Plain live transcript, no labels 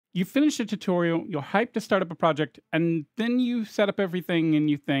You finish a tutorial, you're hyped to start up a project, and then you set up everything and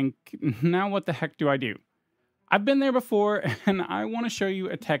you think, now what the heck do I do? I've been there before, and I want to show you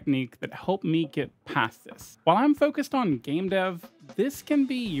a technique that helped me get past this. While I'm focused on game dev, this can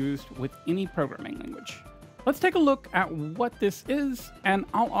be used with any programming language. Let's take a look at what this is, and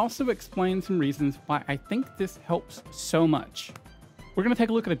I'll also explain some reasons why I think this helps so much. We're going to take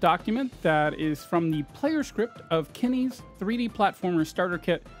a look at a document that is from the player script of Kenny's 3D platformer starter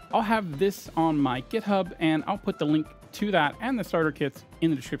kit. I'll have this on my GitHub, and I'll put the link to that and the starter kits in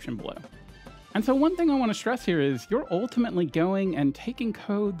the description below. And so one thing I want to stress here is you're ultimately going and taking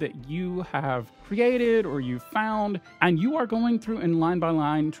code that you have created or you found, and you are going through and line by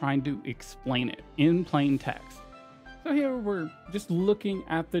line trying to explain it in plain text. So here we're just looking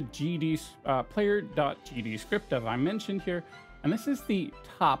at the player.gd script, as I mentioned here, and this is the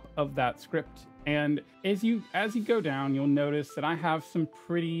top of that script. And as you go down, you'll notice that I have some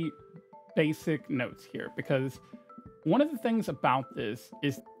pretty basic notes here, because one of the things about this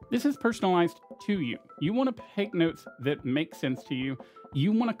is this is personalized to you. You want to take notes that make sense to you.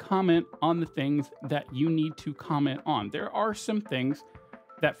 You want to comment on the things that you need to comment on. There are some things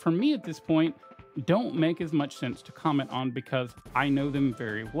that for me at this point don't make as much sense to comment on because I know them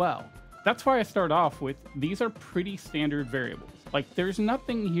very well. That's why I start off with these are pretty standard variables. Like there's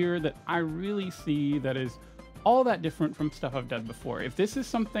nothing here that I really see that is all that different from stuff I've done before. If this is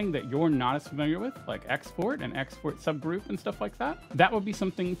something that you're not as familiar with, like export and export subgroup and stuff like that, that would be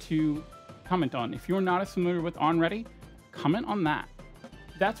something to comment on. If you're not as familiar with onReady, comment on that.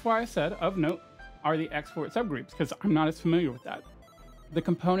 That's why I said of note are the export subgroups, because I'm not as familiar with that. The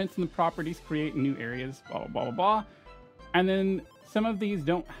components and the properties create new areas, blah, blah, blah, blah, blah. And then some of these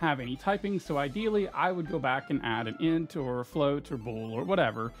don't have any typing, so ideally I would go back and add an int or a float or bool or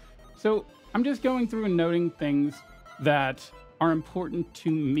whatever. So I'm just going through and noting things that are important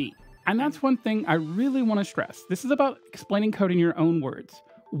to me. And that's one thing I really want to stress. This is about explaining code in your own words.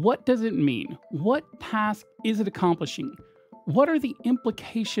 What does it mean? What task is it accomplishing? What are the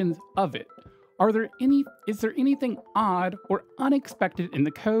implications of it? Is there anything odd or unexpected in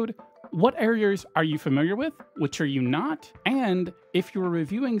the code? What areas are you familiar with? Which are you not? And if you're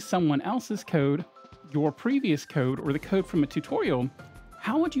reviewing someone else's code, your previous code, or the code from a tutorial,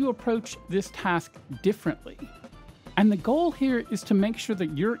 how would you approach this task differently? And the goal here is to make sure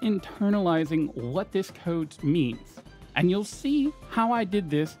that you're internalizing what this code means. And you'll see how I did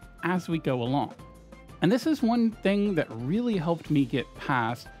this as we go along. And this is one thing that really helped me get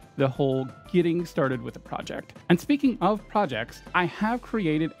past the whole getting started with a project. And speaking of projects, I have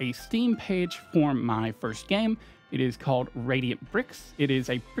created a Steam page for my first game. It is called Radiant Bricks. It is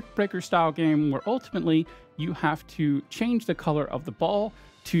a brick breaker style game where ultimately you have to change the color of the ball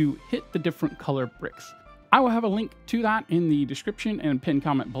to hit the different color bricks. I will have a link to that in the description and pinned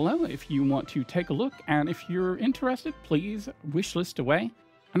comment below if you want to take a look. And if you're interested, please wishlist away.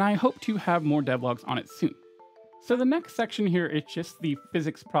 And I hope to have more devlogs on it soon. So the next section here is just the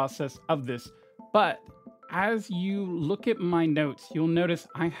physics process of this. But as you look at my notes, you'll notice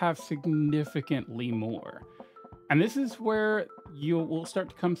I have significantly more. And this is where we'll start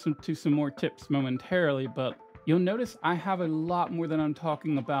to come to some more tips momentarily, but you'll notice I have a lot more than I'm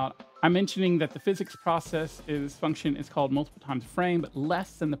talking about. I'm mentioning that the physics process function is called multiple times a frame, but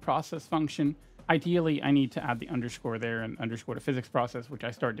less than the process function. Ideally, I need to add the underscore there and underscore to physics process, which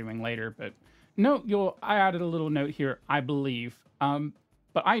I start doing later. But no, I added a little note here, I believe.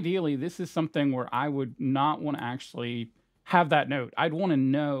 But ideally, this is something where I would not want to actually have that note. I'd want to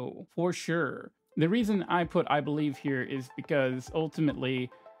know for sure. The reason I put I believe here is because ultimately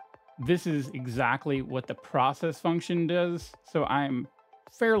this is exactly what the process function does. So I'm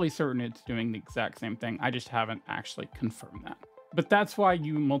fairly certain it's doing the exact same thing. I just haven't actually confirmed that. But that's why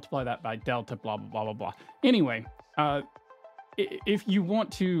you multiply that by delta, blah, blah, blah, blah, blah. Anyway, if you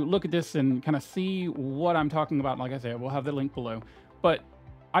want to look at this and kind of see what I'm talking about, like I said, we'll have the link below. But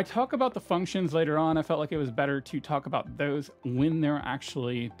I talk about the functions later on. I felt like it was better to talk about those when they're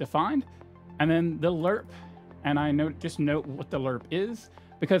actually defined. And then the lerp, and just note what the lerp is,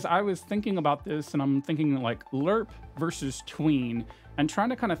 because I was thinking about this and I'm thinking like lerp versus tween and trying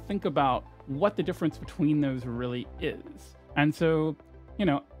to kind of think about what the difference between those really is. And so,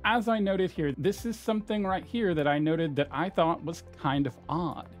 as I noted here, this is something right here that I noted that I thought was kind of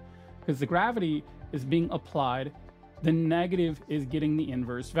odd because the gravity is being applied, the negative is getting the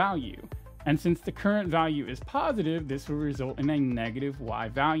inverse value. And since the current value is positive, this will result in a negative y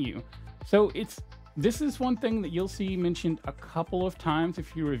value. So this is one thing that you'll see mentioned a couple of times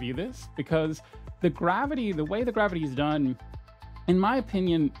if you review this, because the way the gravity is done, in my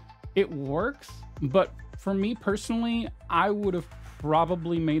opinion, it works. But for me personally, I would have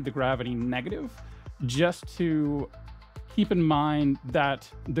probably made the gravity negative, just to keep in mind that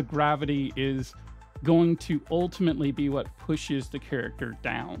the gravity is going to ultimately be what pushes the character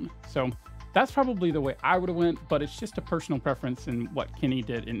down. So that's probably the way I would have went, but it's just a personal preference in what Kenny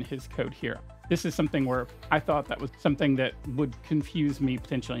did in his code here. This is something where I thought that was something that would confuse me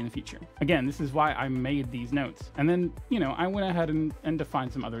potentially in the future. Again, this is why I made these notes. And then, I went ahead and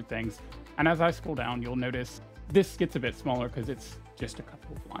defined some other things. And as I scroll down, you'll notice this gets a bit smaller because it's just a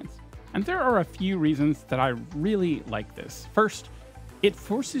couple of lines. And there are a few reasons that I really like this. First, it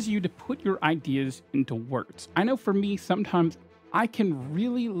forces you to put your ideas into words. I know for me, sometimes I can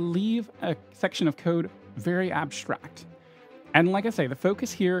really leave a section of code very abstract. And like I say, the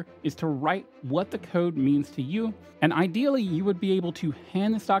focus here is to write what the code means to you. And ideally, you would be able to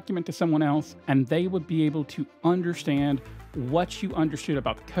hand this document to someone else and they would be able to understand what you understood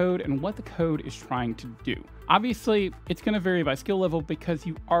about the code and what the code is trying to do. Obviously, it's going to vary by skill level because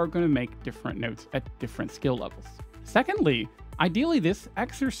you are going to make different notes at different skill levels. Secondly, ideally, this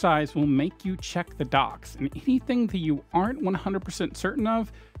exercise will make you check the docs, and anything that you aren't 100% certain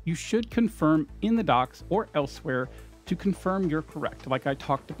of, you should confirm in the docs or elsewhere to confirm you're correct. Like I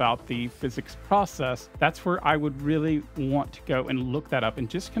talked about the physics process, that's where I would really want to go and look that up and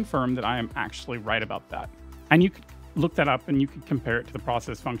just confirm that I am actually right about that. And you could look that up and you could compare it to the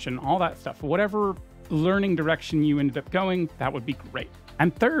process function, all that stuff. Whatever learning direction you ended up going, that would be great.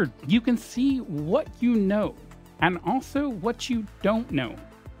 And third, you can see what you know and also what you don't know.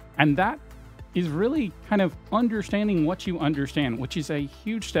 And that is really kind of understanding what you understand, which is a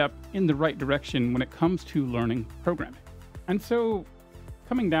huge step in the right direction when it comes to learning programming. And so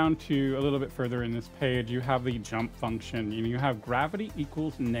coming down to a little bit further in this page, you have the jump function. You have gravity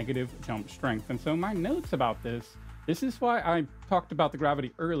equals negative jump strength. And so my notes about this is why I talked about the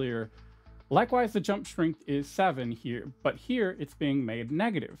gravity earlier. Likewise, the jump strength is 7 here, but here it's being made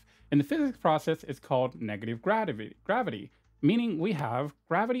negative. In the physics process, it's called negative gravity, meaning we have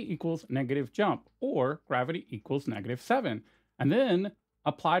gravity equals negative jump, or gravity equals negative 7. And then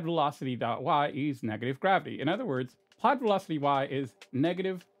applied velocity dot y is negative gravity. In other words, applied velocity y is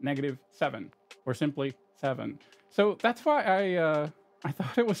negative 7, or simply 7. So that's why I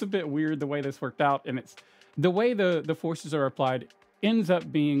thought it was a bit weird the way this worked out, and it's the way the forces are applied ends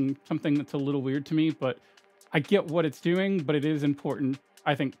up being something that's a little weird to me, but I get what it's doing, but it is important,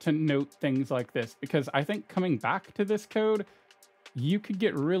 I think, to note things like this, because I think coming back to this code, you could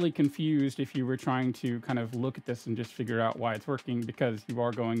get really confused if you were trying to kind of look at this and just figure out why it's working, because you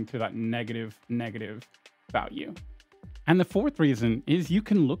are going to that negative value. And the fourth reason is you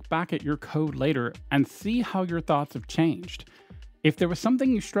can look back at your code later and see how your thoughts have changed. If there was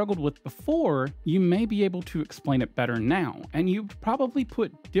something you struggled with before, you may be able to explain it better now, and you probably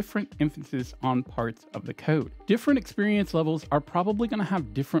put different emphasis on parts of the code. Different experience levels are probably going to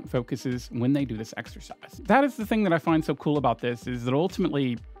have different focuses when they do this exercise. That is the thing that I find so cool about this, is that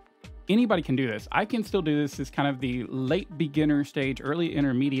ultimately anybody can do this. I can still do this as kind of the late beginner stage, early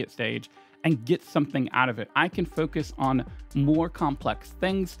intermediate stage, and get something out of it. I can focus on more complex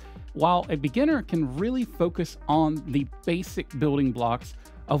things, while a beginner can really focus on the basic building blocks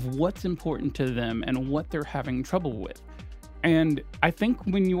of what's important to them and what they're having trouble with. And I think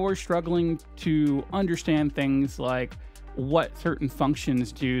when you're struggling to understand things like what certain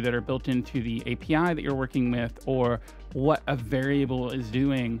functions do that are built into the API that you're working with, or what a variable is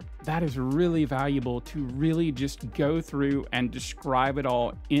doing, that is really valuable to really just go through and describe it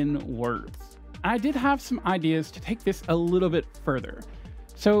all in words. I did have some ideas to take this a little bit further.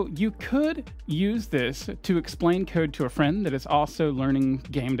 So you could use this to explain code to a friend that is also learning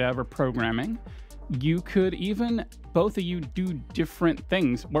game dev or programming. You could even, both of you do different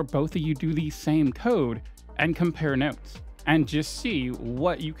things, or both of you do the same code and compare notes and just see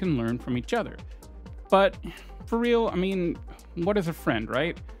what you can learn from each other. But for real, I mean, what is a friend,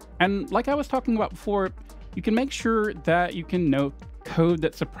 right? And like I was talking about before, you can make sure that you can note code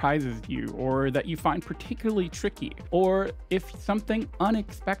that surprises you, or that you find particularly tricky, or if something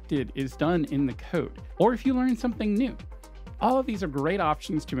unexpected is done in the code, or if you learn something new. All of these are great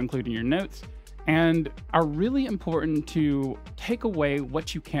options to include in your notes and are really important to take away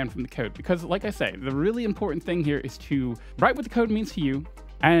what you can from the code. Because like I say, the really important thing here is to write what the code means to you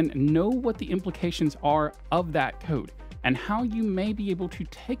and know what the implications are of that code and how you may be able to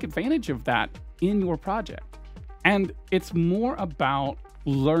take advantage of that in your project. And it's more about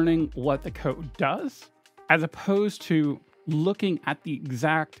learning what the code does as opposed to looking at the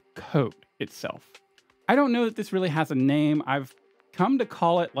exact code itself. I don't know that this really has a name. I've come to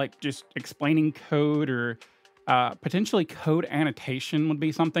call it like just explaining code, or potentially code annotation would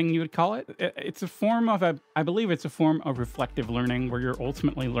be something you would call it. It's a form of I believe it's a form of reflective learning where you're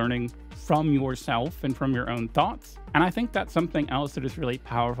ultimately learning from yourself and from your own thoughts. And I think that's something else that is really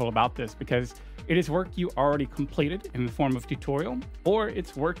powerful about this, because it is work you already completed in the form of tutorial, or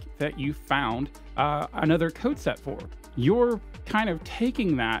it's work that you found another code set for. You're kind of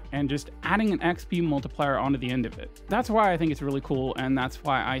taking that and just adding an XP multiplier onto the end of it. That's why I think it's really cool, and that's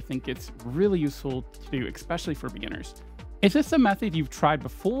why I think it's really useful to do, especially for beginners. Is this a method you've tried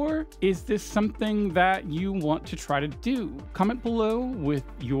before? Is this something that you want to try to do? Comment below with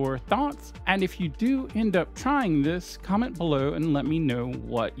your thoughts. And if you do end up trying this, comment below and let me know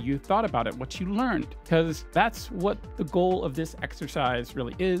what you thought about it, what you learned, because that's what the goal of this exercise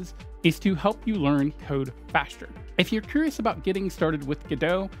really is to help you learn code faster. If you're curious about getting started with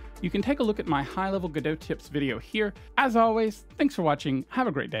Godot, you can take a look at my high-level Godot tips video here. As always, thanks for watching, have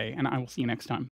a great day, and I will see you next time.